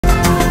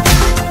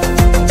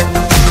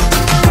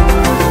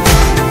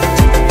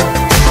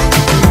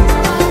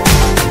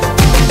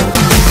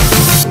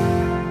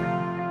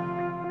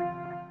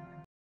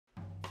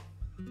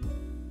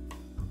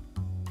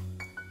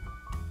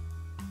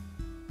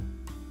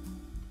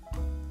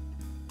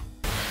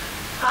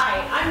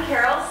Hi, I'm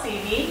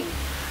Sevy.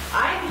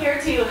 I'm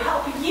here to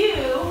help you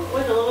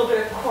with a little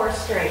bit of core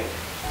strength.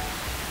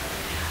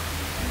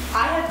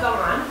 I have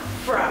gone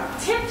from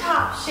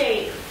tip-top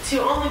shape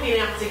to only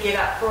being able to get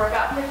up for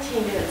about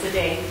 15 minutes a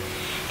day.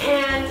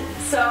 And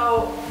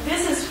so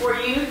this is for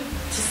you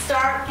to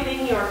start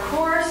getting your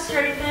core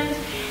strengthened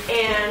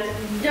and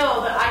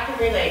know that I can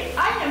relate.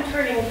 I am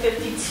turning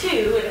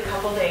 52 in a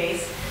couple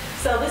days.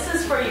 So this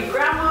is for you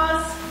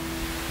grandmas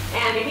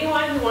and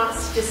anyone who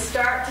wants to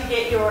start to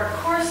get your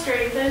core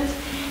strengthened,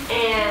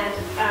 and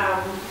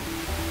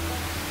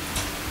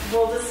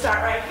we'll just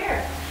start right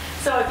here.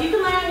 So if you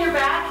can lay on your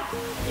back,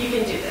 you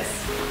can do this.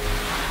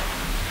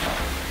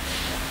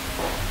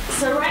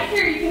 So right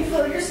here you can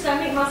feel your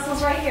stomach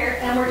muscles right here,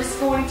 and we're just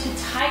going to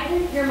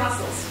tighten your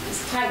muscles.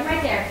 Just tighten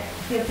right there.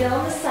 You can feel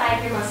on the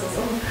side your muscles.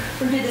 And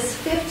we're going to do this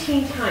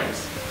 15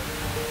 times.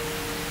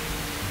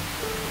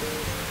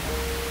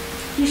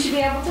 You should be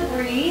able to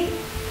breathe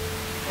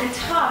and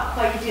talk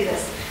while you do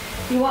this.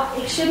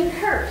 It shouldn't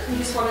hurt. You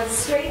just want to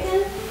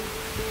straighten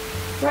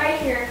right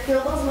here.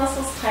 Feel those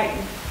muscles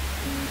tighten.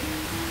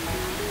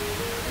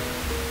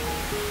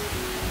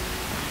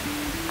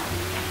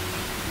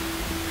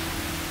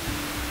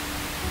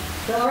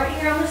 Feel right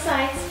here on the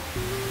sides.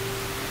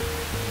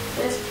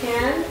 There's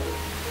 10.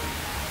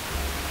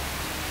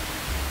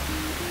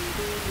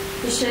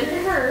 It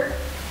shouldn't hurt.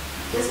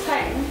 Just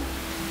tighten.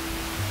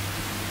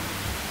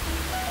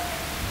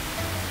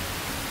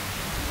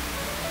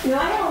 Now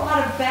I have a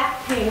lot of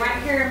back pain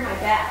right here in my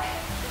back.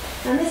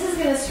 And this is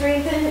going to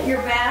strengthen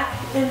your back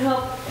and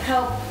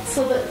help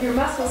so that your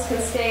muscles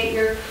can stay,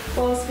 your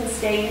bones can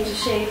stay into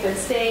shape and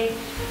stay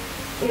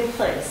in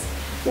place.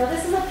 Now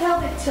this is a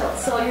pelvic tilt,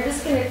 so you're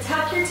just going to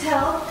tuck your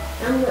tail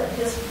and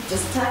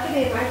just tuck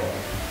it in right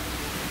there.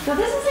 Now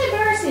this is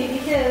embarrassing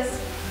because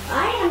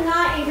I am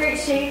not in great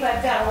shape.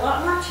 I've got a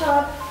lot more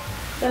chub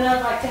than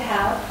I'd like to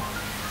have.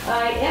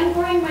 I am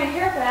growing my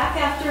hair back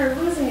after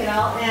losing it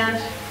all, and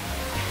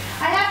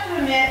I have to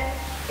admit,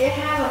 it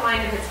has a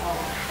mind of its own.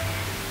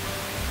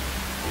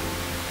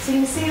 So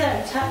you can see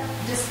that tuck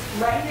just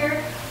right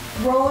here,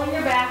 rolling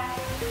your back,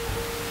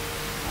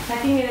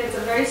 tucking it. It's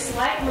a very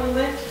slight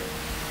movement.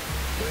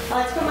 I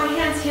like to put my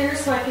hands here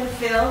so I can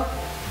feel.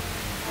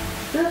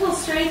 This will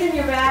strengthen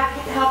your back,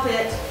 help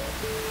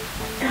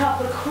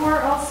the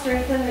core all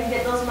strengthen and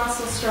get those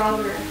muscles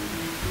stronger.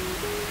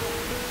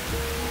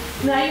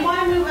 Now you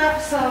want to move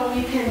up so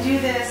you can do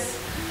this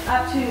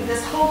up to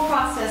this whole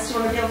process. You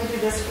want to be able to do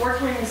this 4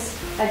 times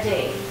a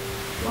day.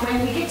 And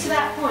when you get to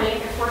that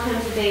point, 4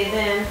 times a day,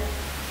 then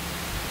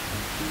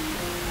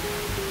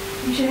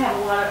you should have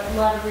a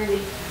lot of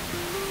relief.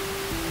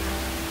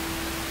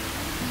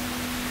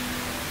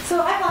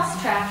 So I lost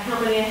track how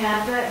many I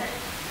had, but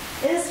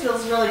this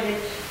feels really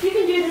good. You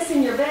can do this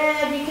in your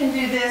bed. You can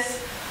do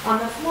this on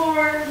the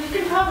floor. You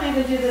can probably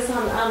even do this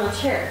on a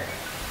chair.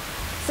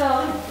 So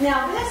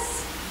now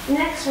this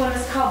next one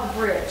is called the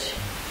bridge.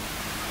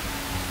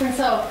 And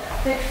so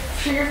make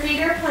sure your feet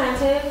are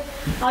planted.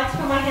 I like to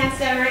put my hands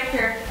down right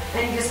here,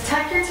 and you just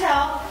tuck your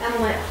tail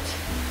and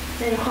lift.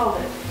 Then you hold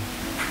it.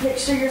 Make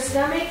sure your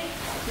stomach,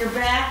 your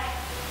back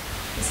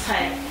is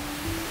tight.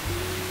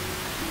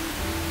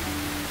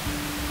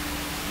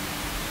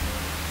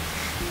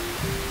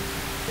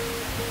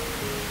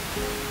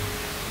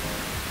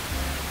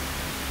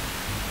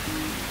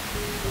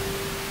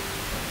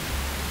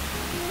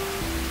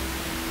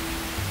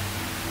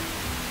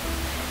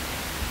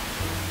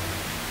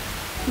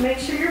 Make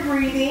sure you're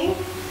breathing.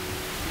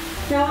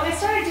 Now when I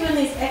started doing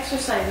these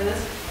exercises,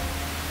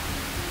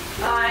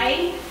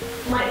 my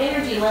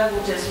energy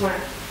level just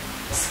went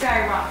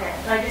skyrocket.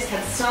 I just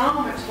had so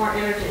much more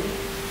energy.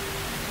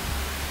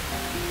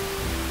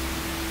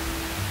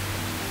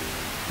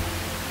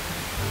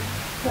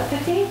 Is that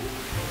 15?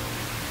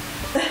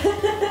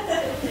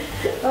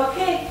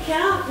 Okay,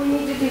 count. We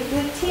need to do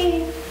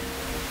 15.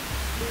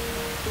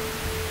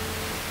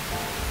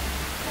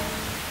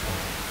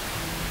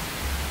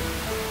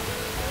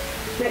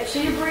 Make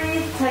sure you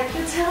breathe, tuck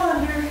your tail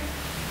under.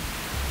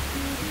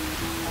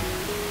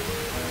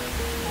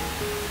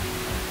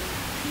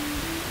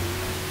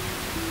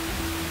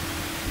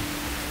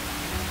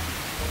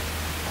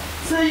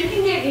 So you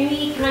can get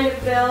any kind of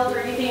belt or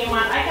anything you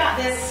want. I got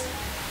this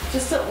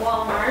just at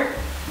Walmart.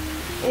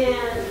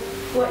 And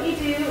what you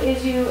do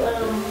is you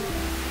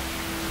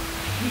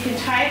can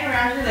tie it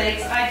around your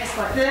legs. I just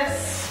like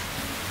this.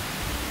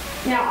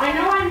 Now, I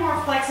know I'm more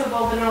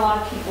flexible than a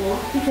lot of people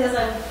because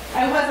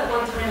I was at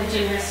one time a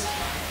gymnast,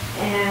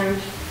 and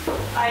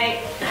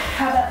I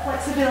have that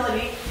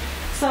flexibility.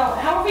 So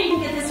however you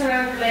can get this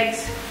around your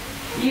legs,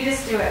 you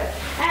just do it.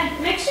 And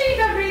make sure you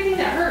don't do anything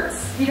that hurts.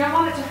 You don't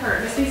want it to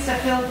hurt. This needs to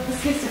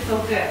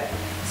feel good.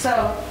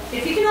 So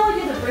if you can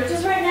only do the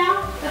bridges right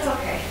now, that's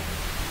okay.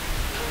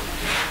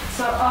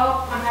 So,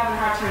 oh, I'm having a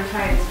hard time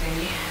tying this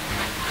baby.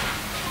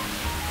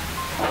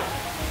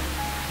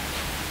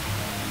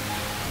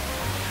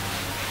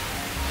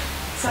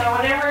 So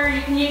whatever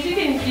you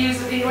can use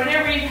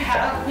whatever you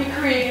have, you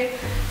create.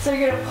 So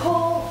you're going to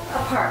pull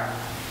apart.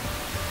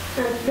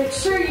 And make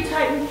sure you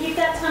tighten, keep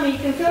that tummy. You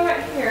can feel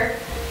right here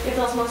if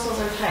those muscles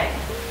are tight.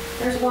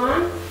 There's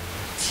 1,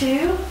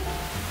 2,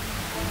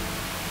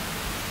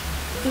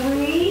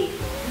 3.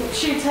 Make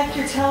sure you tuck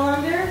your tail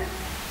under.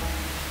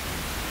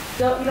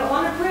 You don't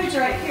want to bridge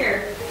right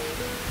here.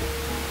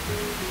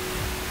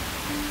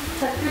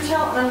 Tuck your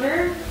tail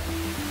under.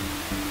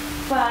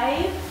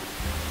 5.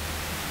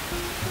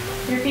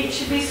 Your feet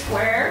should be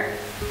square.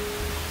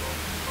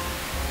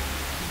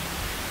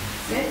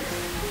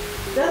 6.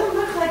 Doesn't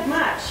look like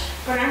much,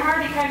 but I'm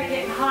already kind of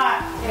getting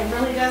hot. It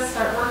really does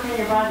start working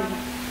your body.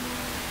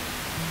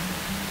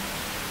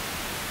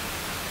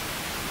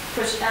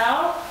 Push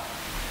out.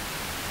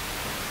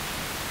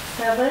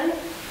 7,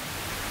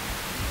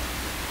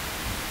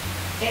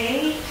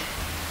 8,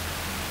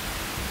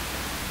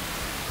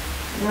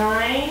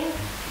 9,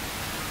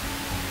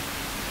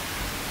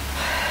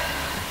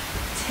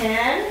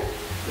 10.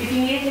 If you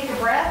need to take a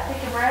breath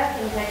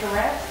and take a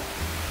rest.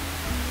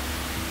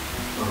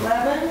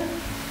 11.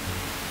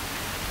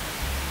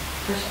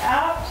 Push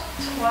out.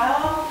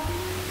 12.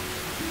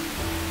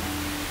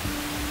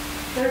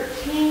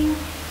 13.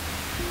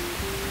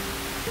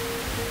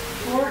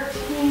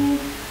 14.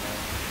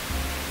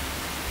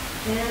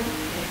 And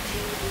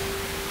 15.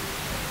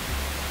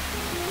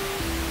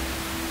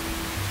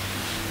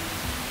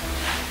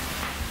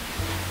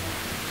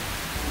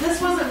 This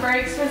wasn't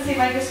very expensive.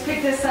 I just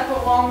picked this up at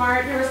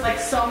Walmart. There was like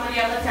so many.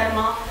 I looked at them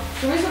all.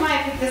 The reason why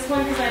I picked this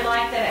one because I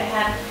liked that it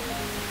had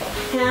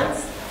hands,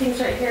 things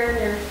right here,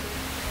 and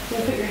you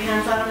can put your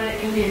hands on them and it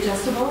can be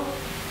adjustable.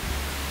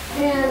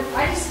 And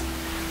I just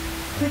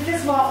put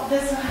this block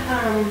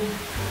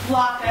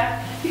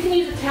up. You can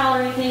use a towel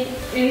or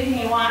anything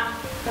you want,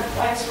 but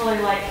I just really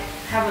like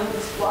having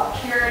this block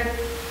here. And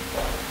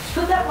just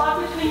put that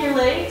block between your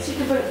legs. You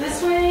can put it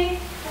this way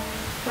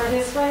or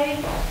this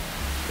way.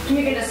 And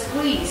you're going to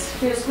squeeze.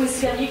 You're going to squeeze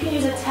together. You can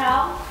use a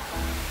towel.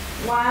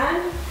 1.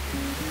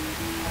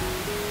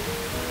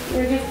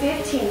 We're going to do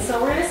 15. So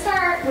we're going to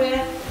start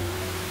with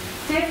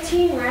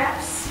 15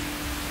 reps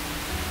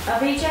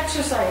of each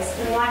exercise.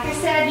 And like I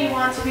said, you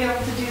want to be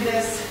able to do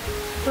this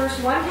first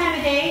 1 time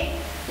a day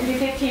and do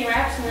 15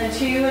 reps, and then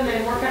 2, and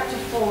then work up to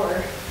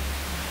 4.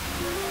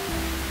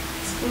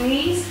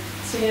 Squeeze.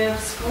 So you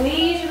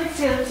squeeze your legs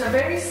together. It's a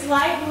very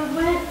slight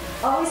movement.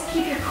 Always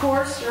keep your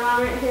core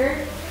strong right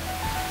here.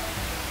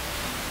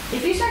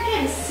 If you start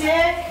getting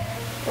sick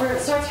or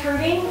it starts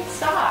hurting,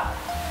 stop.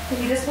 If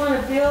you just want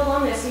to build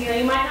on this,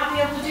 you might not be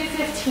able to do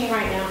 15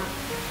 right now.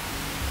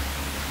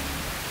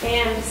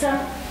 And some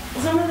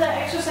of the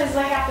exercises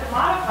I have to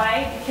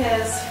modify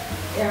because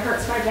it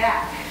hurts my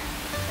back.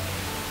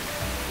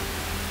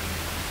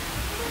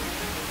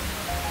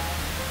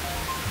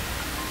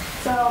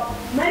 So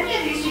many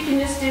of these you can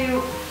just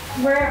do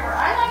wherever.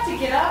 I like to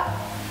get up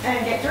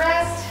and get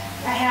dressed.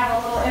 I have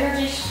a little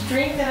energy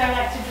drink that I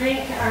like to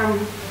drink.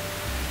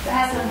 That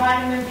has some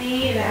vitamin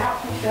B and it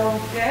helps me feel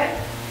good.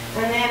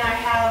 And then I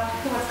have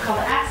what's called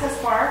an access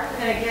bar,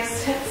 and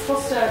it's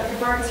supposed to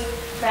burn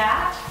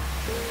fat.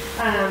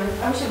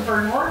 I wish it would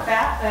burn more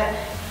fat, but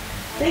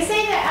they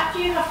say that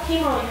after you have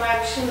chemo, you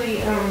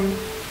actually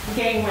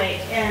gain weight.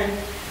 And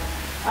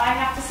I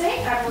have to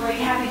say, I'm really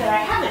happy that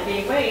I haven't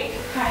gained weight.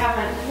 I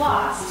haven't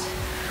lost.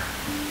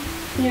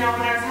 You know,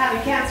 when I was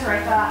having cancer, I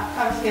thought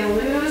I was going to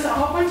lose a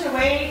whole bunch of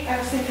weight. I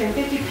was thinking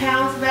 50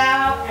 pounds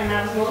about, and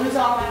I was going to lose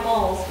all my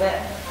moles, but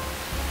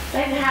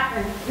that didn't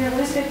happen. I didn't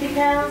lose 50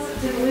 pounds,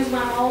 didn't lose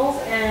my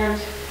moles,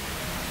 and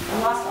I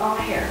lost all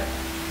my hair.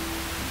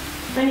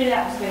 I knew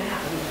that was going to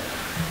happen.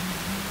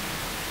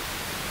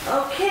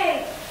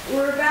 Okay,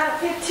 we're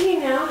about at 15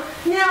 now.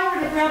 Now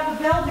we're going to grab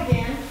the belt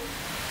again.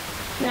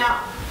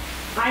 Now,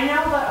 I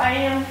know that I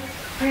am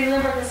pretty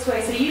limber this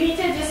way, so you need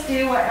to just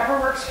do whatever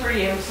works for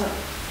you. So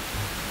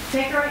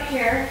take it right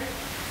here,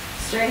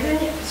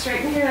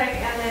 straighten your leg,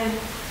 and then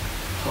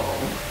pull.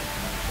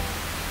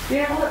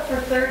 You're going to hold it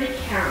for 30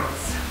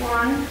 counts.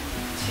 1,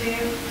 2,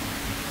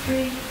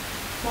 3,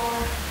 4,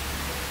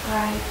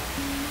 5,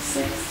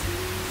 6,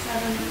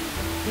 7,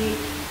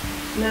 8,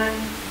 9, 10,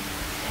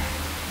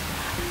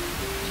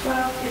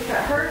 12. If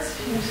that hurts,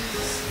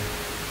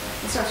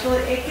 it starts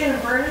really aching and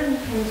burning, you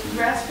can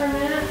rest for a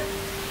minute.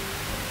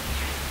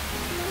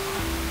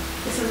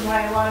 This is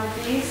why a lot of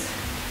these,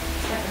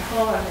 I can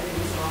hold on to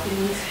these all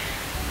these.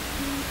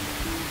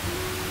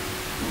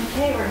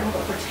 Okay, we're going to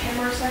hold it for 10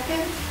 more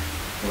seconds.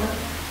 1,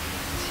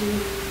 2,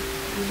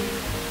 3,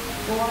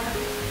 4,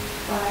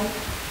 5,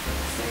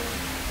 6,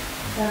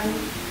 7,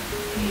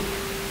 8,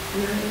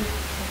 9,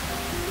 10.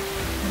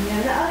 And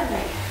then the other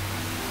leg.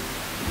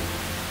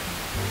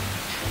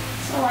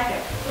 So I like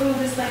it. Ooh,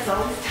 this leg's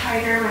always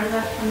tighter. My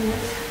left one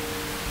is.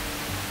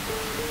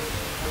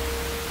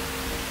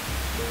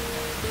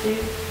 2,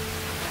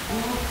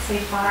 say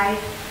 5,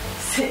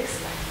 6,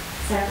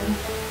 7,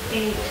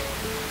 8,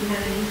 9,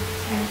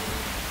 10.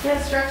 Then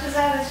it stretches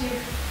out as you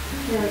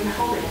can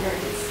hold it here.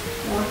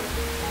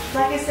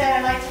 Like I said,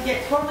 I like to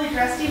get totally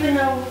dressed, even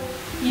though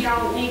you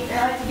don't need.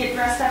 I like to get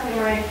dressed up in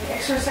my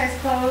exercise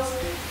clothes.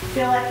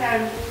 Feel like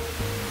I'm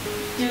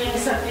doing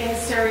something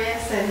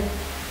serious, and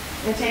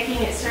and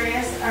taking it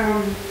serious.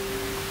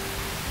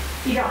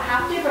 You don't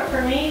have to, but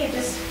for me, it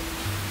just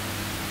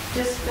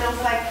feels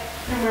like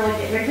I'm really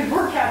getting a good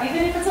workout.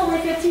 Even if it's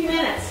only 15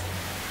 minutes,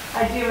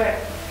 I do it.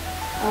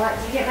 I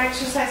like to get my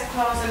exercise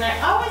clothes, and I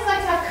always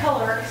like to have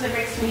color because it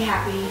makes me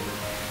happy.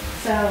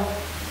 So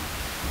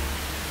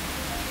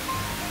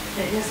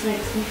it just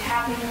makes me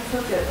happy and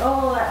feel good.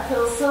 Oh, that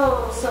feels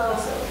so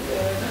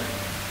good.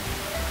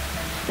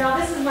 Now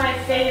this is my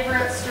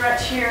favorite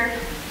stretch here.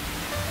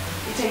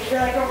 You take your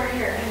leg over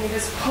here and you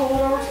just pull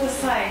it over to the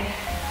side.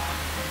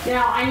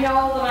 Now I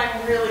know that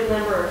I'm really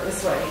limber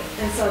this way,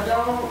 and so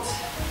don't,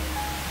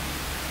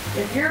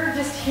 if you're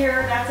just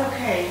here, that's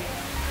okay.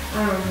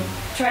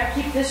 Try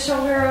to keep this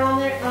shoulder on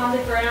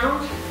the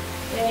ground,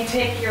 and you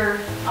take your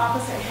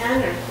opposite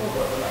hand and pull it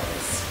over like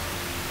this.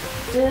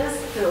 This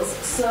feels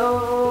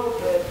so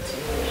good to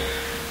me.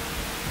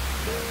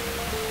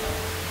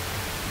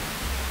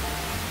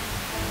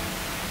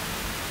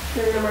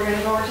 And then we're going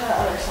to go over to the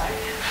other side.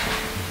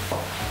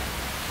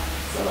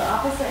 So the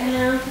opposite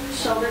hand,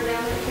 shoulder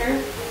down right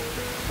here.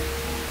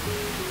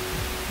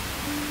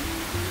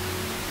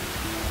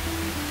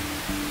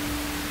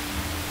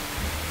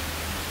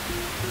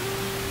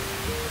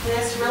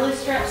 This really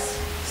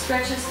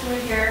stretches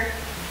through here.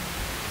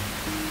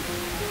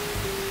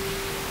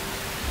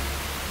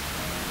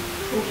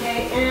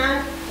 Okay,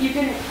 and you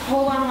can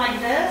hold on like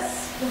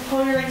this and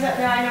pull your legs up.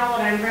 Now I know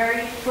that I'm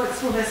very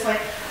flexible this way.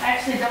 I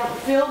actually don't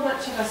feel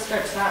much of a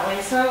stretch that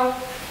way, so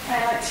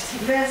I like to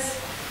take this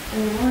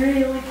and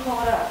really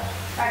pull it up.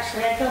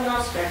 Actually, I feel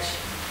no stretch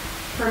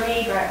for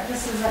me, but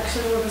this is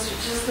actually one of the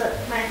stretches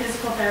that my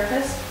physical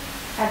therapist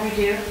had me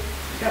do.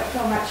 Don't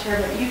feel much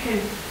here, but you can,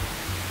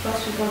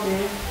 most people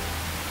do.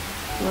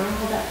 You want to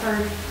hold that for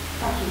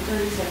approximately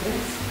 30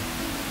 seconds.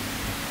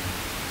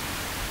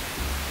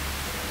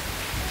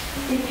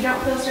 If you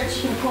don't feel stretch,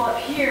 you can pull up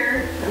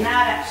here, and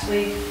that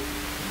actually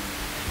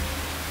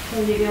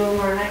can give you a little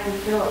more, and I can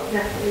feel it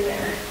definitely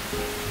there.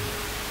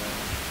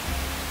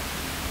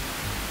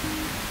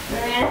 And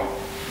then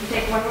you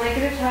take one leg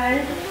at a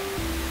time,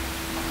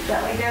 put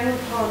that leg down and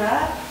pull it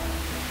up.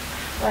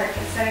 Like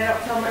I said, I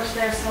don't feel much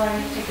there, so I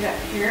take it up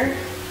here.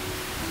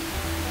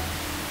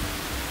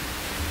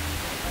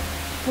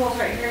 Pulls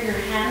right here, your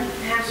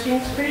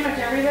hamstrings. Pretty much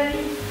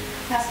everybody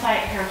has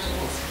tight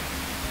hamstrings.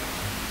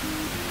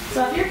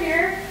 So if you're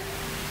here,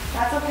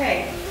 that's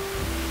okay.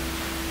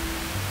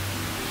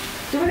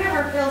 Do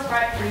whatever feels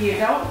right for you.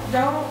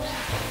 Don't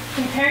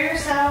compare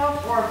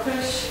yourself or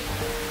push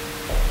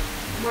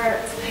where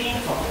it's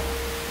painful.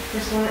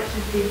 Just want it to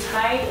be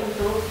tight and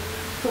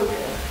feel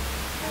good.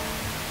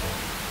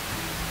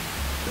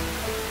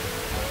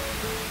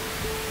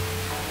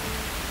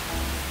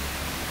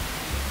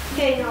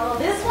 Okay, now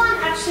this one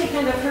actually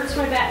kind of hurts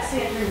my back, so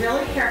you have to be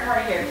really careful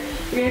right here.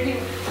 You're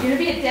gonna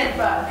be a dead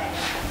bug.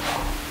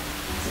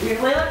 So you're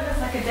gonna lay like this,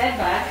 like a dead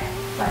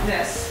bug, like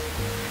this.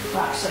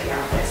 Well, actually, not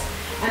like this.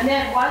 And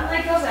then one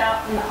leg goes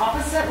out, and the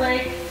opposite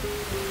leg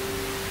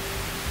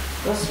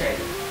goes straight.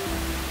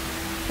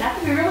 You have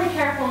to be really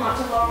careful not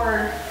to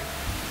lower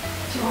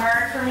too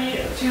hard for me,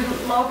 too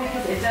low,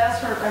 because it does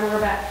hurt my lower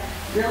back.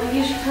 Really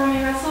use your tummy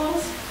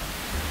muscles.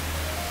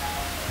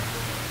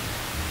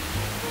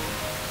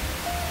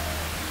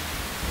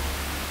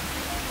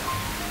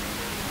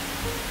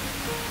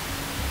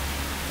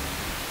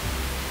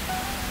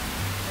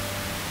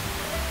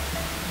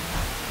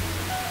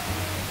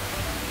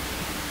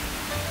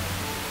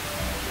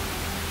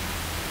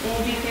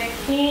 And you do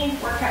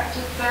 15, work up to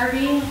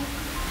 30.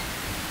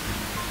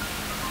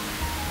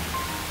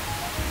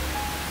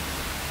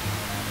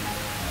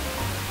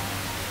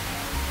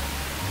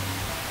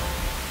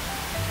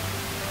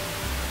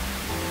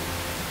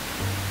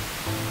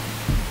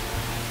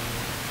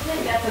 I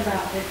think that's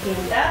about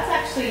 15. That's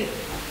actually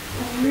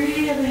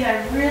really,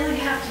 I really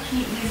have to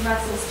keep these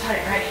muscles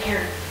tight right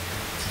here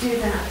to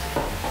do that.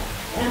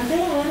 And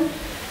then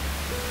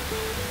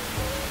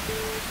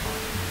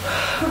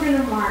we're going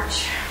to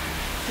march.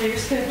 So you're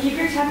just going to keep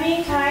your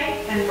tummy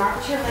tight and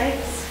march your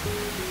legs.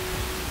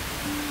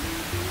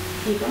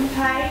 Keep them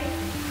tight.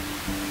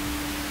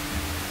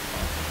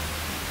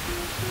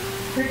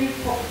 30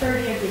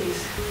 of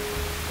these.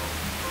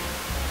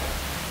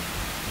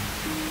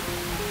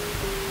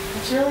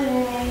 It's really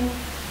only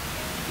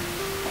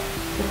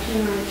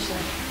 15 on each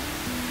side.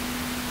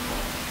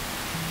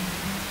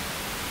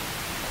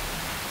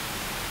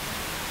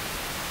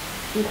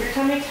 Keep your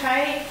tummy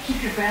tight. Keep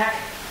your back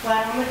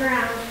flat on the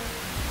ground.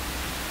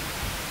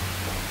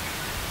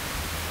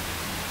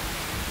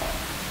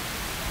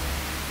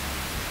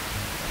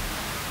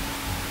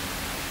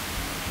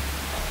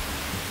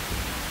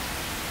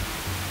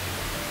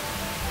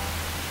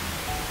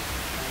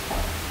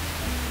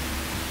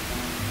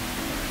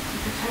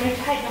 Tummy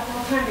tight the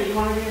whole time, but you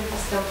want to be able to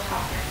still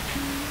talk.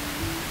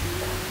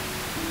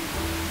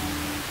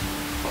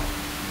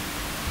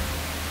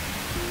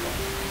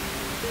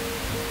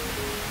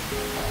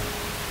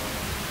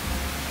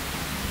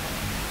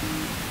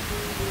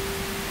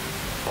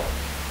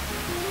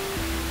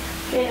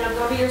 Okay, now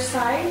go to your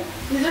side.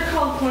 These are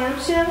called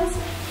clamshells.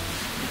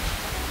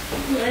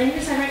 laying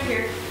your side right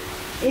here.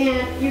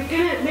 And you're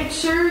gonna make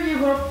sure you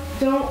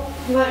don't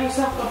let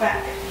yourself go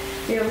back.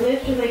 You're gonna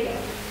lift your leg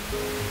up.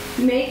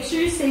 Make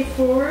sure you stay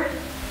forward.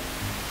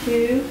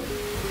 2,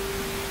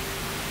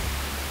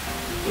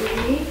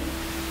 3,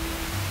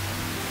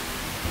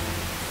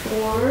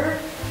 4.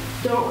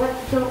 Don't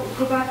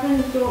go back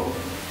and don't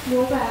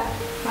roll back.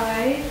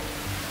 5,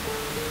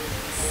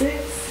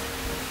 6,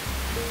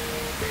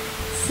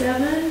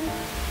 7,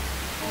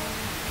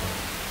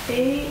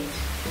 8,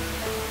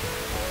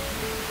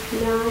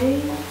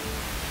 9,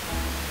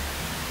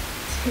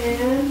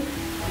 10,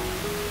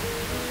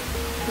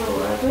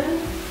 11,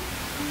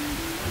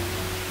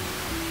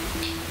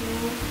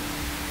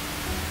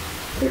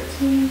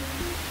 13,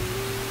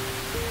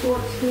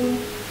 14,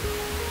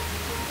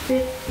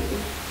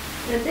 15.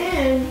 And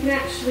then you can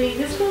actually,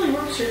 this really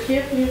works your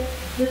hip, and you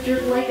lift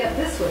your leg up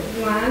this way.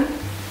 1,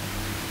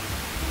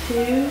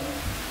 2,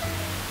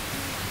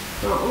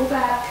 don't roll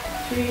back.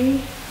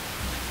 3,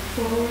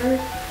 4,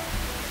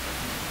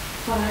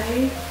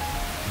 5,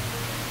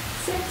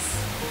 6,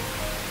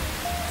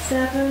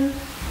 7,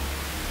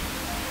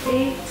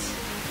 8,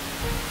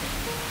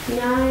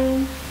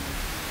 9,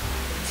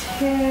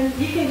 10.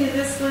 You can do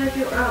this one if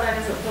you, oh, that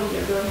doesn't feel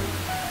good.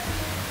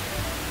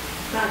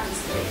 Not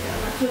just lay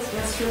down, that feels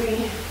best for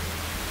me.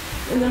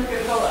 And then we're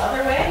going to go the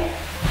other way.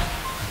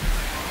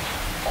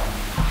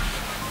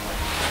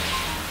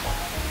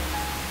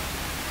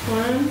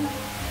 One.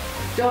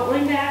 Don't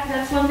lean back,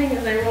 that's one thing,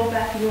 as I roll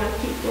back and you want to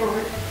keep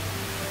forward.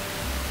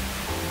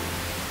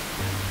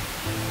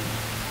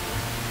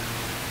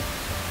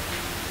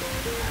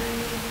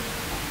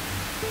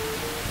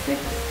 6,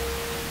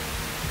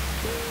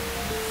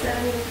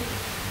 7,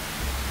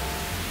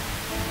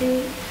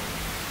 8,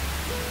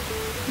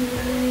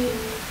 9,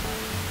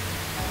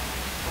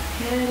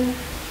 10,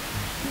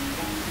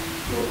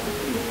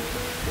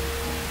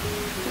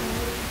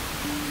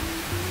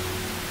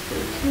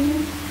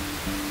 13,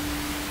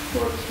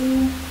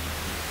 14,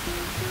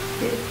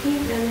 15,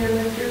 and then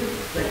lift your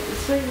leg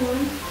this way.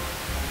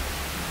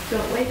 1.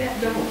 Don't lay back.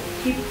 Don't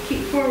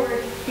keep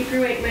forward. Keep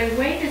your weight. My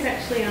weight is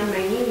actually on my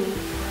knee.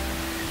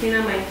 You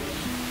know,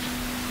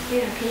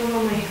 kind of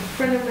on my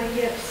front of my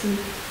hips, and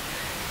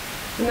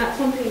that's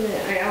one thing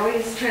that I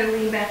always try to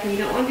lean back. And you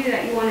don't want to do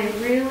that. You want to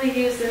really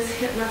use this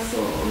hip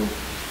muscle and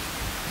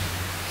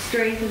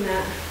strengthen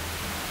that.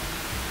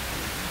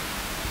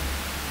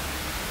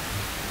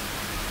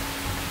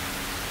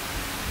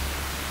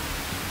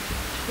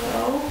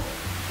 Twelve,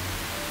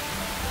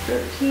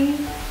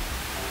 13,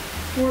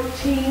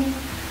 14,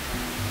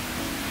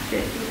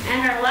 15. And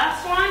our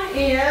last one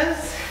is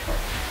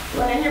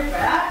laying your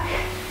back.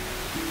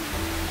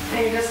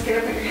 And you're just going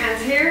to put your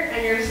hands here,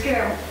 and you're just going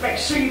to make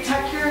sure you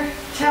tuck your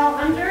tail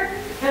under,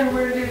 and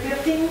we're going to do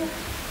 15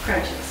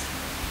 crunches.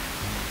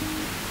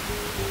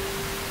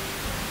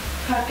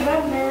 Tuck it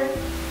under.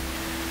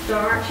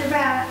 Don't arch your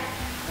back,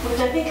 which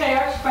I think I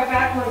arched my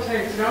back one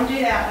time, so don't do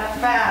that. That's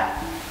bad.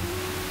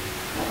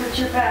 Hurt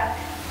your back.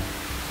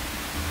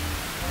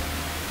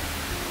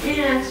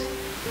 And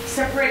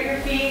separate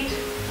your feet.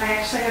 I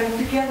actually have them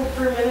together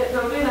for a minute.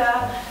 Don't do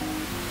that.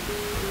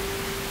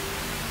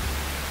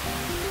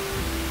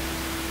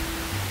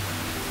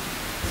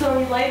 So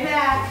you lay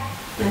back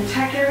and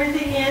tuck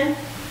everything in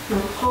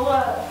and pull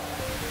up.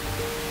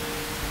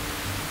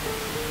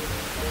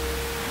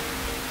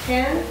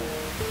 10,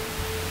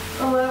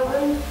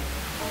 11,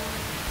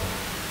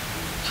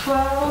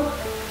 12,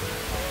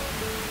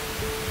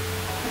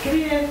 tuck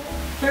it in,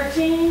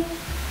 13,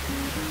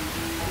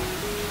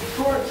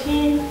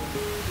 14,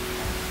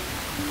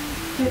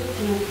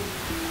 15.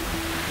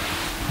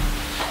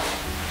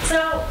 So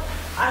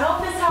I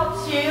hope this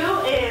helps you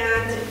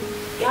and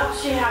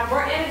helps you have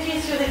more energy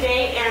through the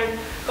day, and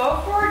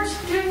go forward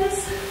to doing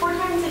this 4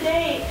 times a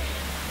day,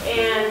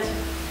 and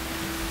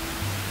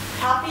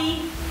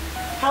healthy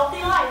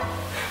life.